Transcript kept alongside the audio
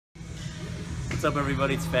What's up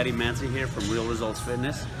everybody, it's Fatty Mancy here from Real Results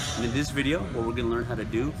Fitness, and in this video what we're going to learn how to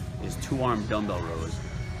do is 2-arm dumbbell rows.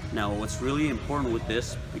 Now what's really important with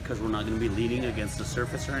this, because we're not going to be leaning against the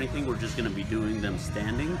surface or anything, we're just going to be doing them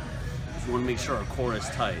standing. So we want to make sure our core is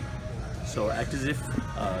tight. So act as if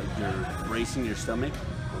you're bracing your stomach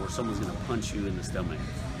or someone's going to punch you in the stomach.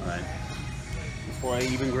 Alright, before I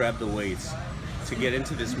even grab the weights, to get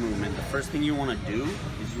into this movement, the first thing you want to do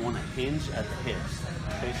is you want to hinge at the hips.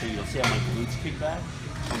 Okay, so you'll see how my glutes kick back.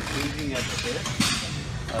 I'm hinging at the hips.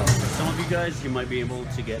 For some of you guys, you might be able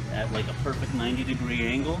to get at like a perfect 90-degree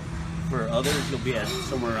angle. For others, you'll be at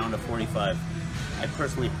somewhere around a 45. I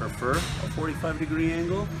personally prefer a 45-degree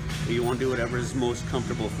angle, but you want to do whatever is most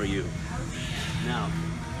comfortable for you. Now,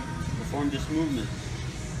 to perform this movement,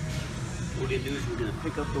 what we're going to do is we're going to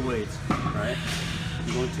pick up the weights. Alright?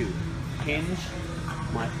 I'm going to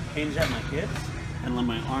hinge at my hips and let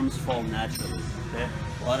my arms fall naturally. Okay?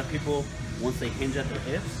 A lot of people, once they hinge at their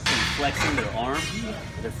hips, they're flexing their arm,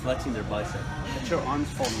 they're flexing their bicep. Let your arms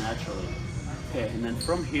fall naturally. Okay, and then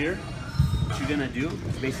from here, what you're gonna do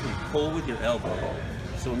is basically pull with your elbow.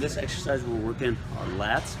 So in this exercise, we're working our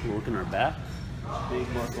lats, we're working our back, big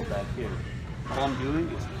muscle back here. All I'm doing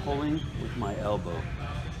is pulling with my elbow.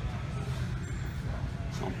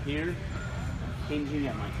 So I'm here, hinging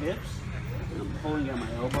at my hips, and I'm pulling at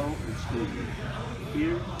my elbow and squeezing.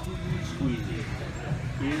 Here, squeezing.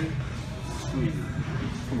 Here, squeezing.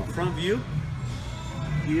 From a front view,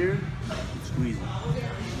 here, and squeezing.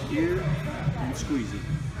 Here, and squeezing.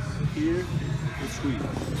 Here, and squeezing.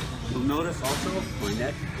 You'll notice also my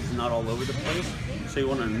neck is not all over the place. So you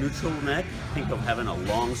want a neutral neck. Think of having a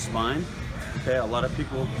long spine. Okay, a lot of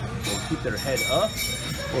people will keep their head up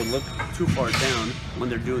or look too far down when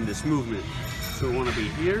they're doing this movement. So we want to be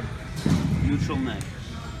here, neutral neck.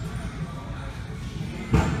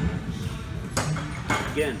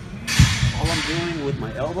 Again, all I'm doing with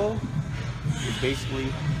my elbow is basically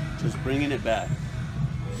just bringing it back.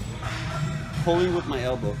 Pulling with my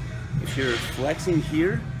elbow. If you're flexing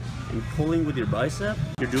here and pulling with your bicep,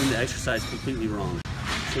 you're doing the exercise completely wrong.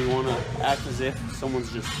 So you want to act as if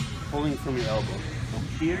someone's just pulling from your elbow. From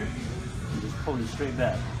here, and just pulling straight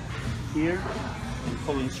back. Here, and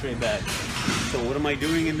pulling straight back. So what am I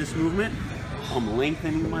doing in this movement? I'm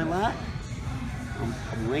lengthening my lat.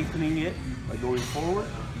 I'm lengthening it by going forward.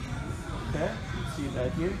 Okay, you see it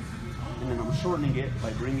back here. And then I'm shortening it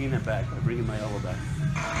by bringing it back, by bringing my elbow back.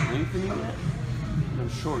 Lengthening it, and I'm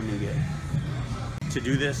shortening it. To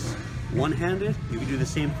do this one-handed, you can do the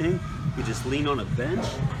same thing. You just lean on a bench.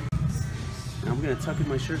 And I'm gonna tuck in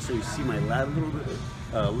my shirt so you see my lat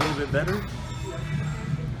a little bit better.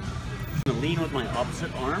 I'm gonna lean with my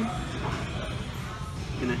opposite arm.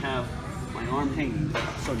 I'm gonna have my arm hanging.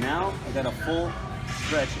 So now I got a full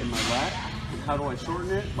stretch in my lat. And how do I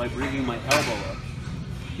shorten it? By bringing my elbow up.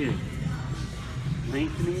 Here.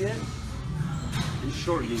 Lengthening it and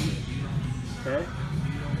shortening it. Okay?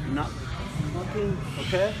 I'm not tucking,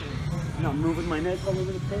 okay? I'm not moving my neck all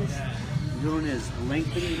over the place. What I'm doing is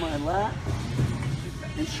lengthening my lat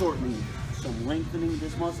and shortening it. So I'm lengthening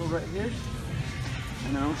this muscle right here.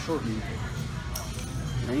 And now I'm shortening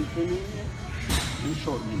it. Lengthening it and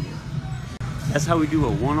shortening it. That's how we do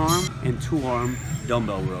a 1-arm and 2-arm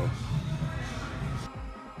dumbbell row.